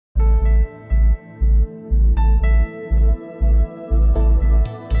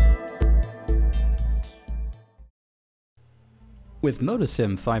With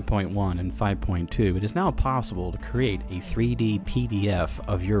MotoSim 5.1 and 5.2, it is now possible to create a 3D PDF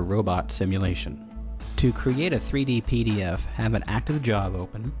of your robot simulation. To create a 3D PDF, have an active job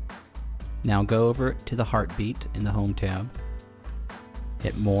open. Now go over to the heartbeat in the Home tab,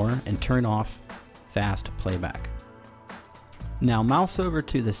 hit More, and turn off Fast Playback. Now mouse over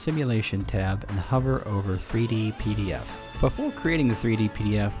to the Simulation tab and hover over 3D PDF. Before creating the 3D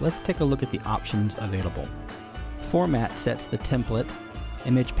PDF, let's take a look at the options available. Format sets the template,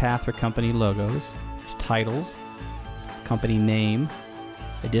 image path for company logos, titles, company name,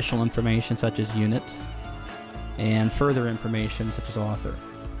 additional information such as units, and further information such as author.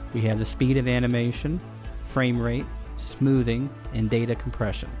 We have the speed of animation, frame rate, smoothing, and data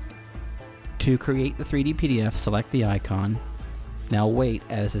compression. To create the 3D PDF, select the icon. Now wait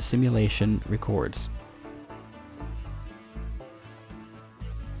as the simulation records.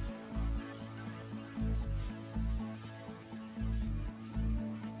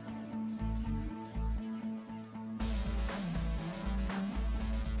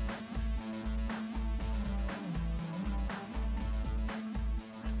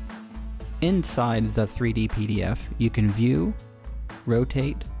 Inside the 3D PDF, you can view,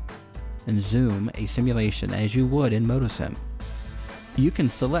 rotate, and zoom a simulation as you would in MotoSim. You can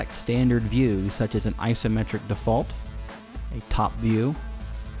select standard views such as an isometric default, a top view,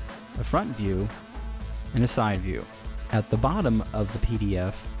 a front view, and a side view. At the bottom of the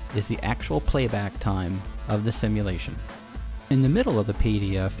PDF is the actual playback time of the simulation. In the middle of the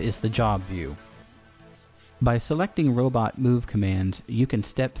PDF is the job view. By selecting Robot Move commands, you can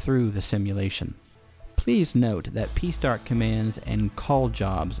step through the simulation. Please note that P-Start commands and call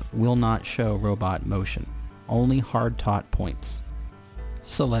jobs will not show robot motion, only hard-taught points.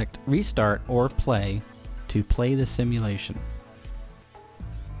 Select Restart or Play to play the simulation.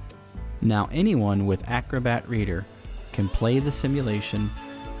 Now anyone with Acrobat Reader can play the simulation,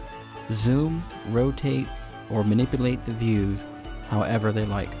 zoom, rotate, or manipulate the views however they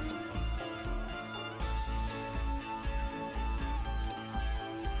like.